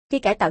Khi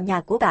cải tạo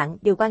nhà của bạn,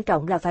 điều quan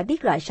trọng là phải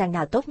biết loại sàn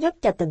nào tốt nhất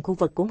cho từng khu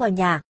vực của ngôi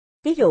nhà.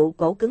 Ví dụ,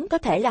 gỗ cứng có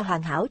thể là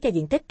hoàn hảo cho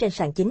diện tích trên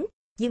sàn chính,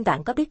 nhưng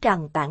bạn có biết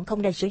rằng bạn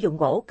không nên sử dụng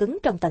gỗ cứng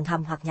trong tầng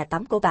hầm hoặc nhà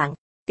tắm của bạn,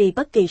 vì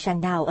bất kỳ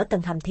sàn nào ở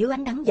tầng hầm thiếu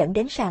ánh nắng dẫn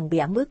đến sàn bị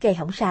ẩm ướt gây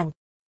hỏng sàn.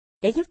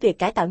 Để giúp việc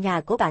cải tạo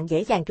nhà của bạn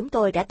dễ dàng, chúng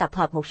tôi đã tập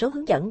hợp một số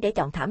hướng dẫn để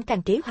chọn thảm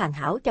trang trí hoàn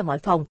hảo cho mọi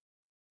phòng.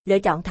 Lựa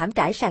chọn thảm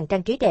trải sàn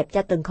trang trí đẹp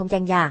cho từng không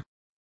gian nhà.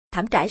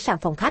 Thảm trải sàn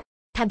phòng khách,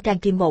 tham trang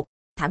kim 1,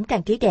 thảm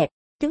trang trí đẹp.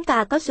 Chúng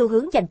ta có xu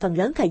hướng dành phần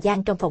lớn thời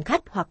gian trong phòng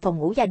khách hoặc phòng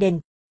ngủ gia đình.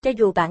 Cho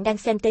dù bạn đang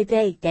xem TV,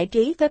 giải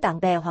trí với bạn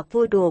bè hoặc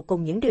vui đùa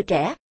cùng những đứa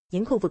trẻ,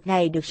 những khu vực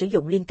này được sử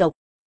dụng liên tục.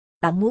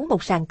 Bạn muốn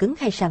một sàn cứng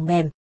hay sàn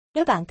mềm?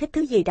 Nếu bạn thích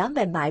thứ gì đó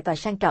mềm mại và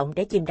sang trọng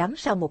để chìm đắm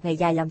sau một ngày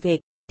dài làm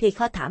việc, thì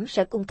kho thảm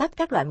sẽ cung cấp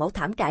các loại mẫu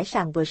thảm trải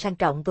sàn vừa sang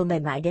trọng vừa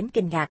mềm mại đến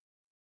kinh ngạc.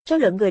 Số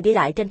lượng người đi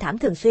lại trên thảm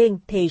thường xuyên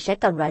thì sẽ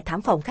cần loại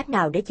thảm phòng khách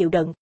nào để chịu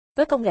đựng.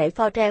 Với công nghệ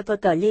Forever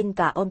Clean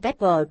và On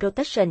Paper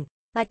Rotation,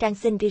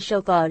 Matransin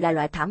Resolver là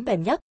loại thảm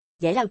mềm nhất,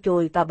 dễ lau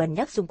chùi và bền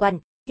nhất xung quanh,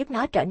 giúp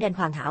nó trở nên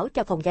hoàn hảo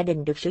cho phòng gia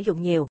đình được sử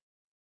dụng nhiều.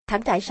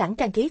 Thảm trải sẵn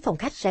trang trí phòng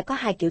khách sẽ có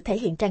hai kiểu thể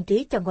hiện trang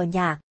trí cho ngôi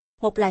nhà.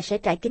 Một là sẽ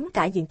trải kín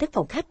cả diện tích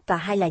phòng khách và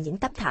hai là những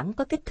tấm thảm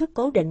có kích thước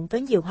cố định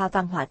với nhiều hoa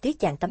văn họa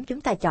tiết dạng tấm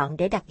chúng ta chọn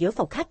để đặt giữa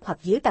phòng khách hoặc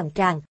dưới bàn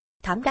tràn,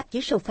 thảm đặt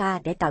dưới sofa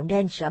để tạo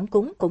nên sự ấm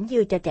cúng cũng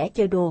như cho trẻ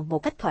chơi đùa một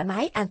cách thoải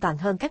mái an toàn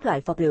hơn các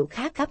loại vật liệu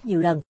khác gấp nhiều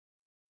lần.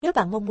 Nếu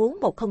bạn mong muốn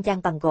một không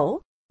gian bằng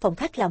gỗ, phòng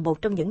khách là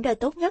một trong những nơi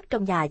tốt nhất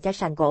trong nhà cho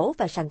sàn gỗ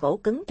và sàn gỗ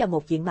cứng cho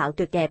một diện mạo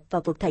tuyệt đẹp và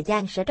vượt thời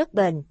gian sẽ rất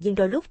bền, nhưng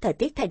đôi lúc thời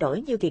tiết thay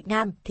đổi như Việt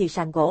Nam thì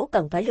sàn gỗ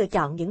cần phải lựa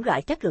chọn những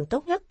loại chất lượng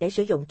tốt nhất để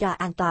sử dụng cho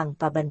an toàn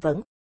và bền vững.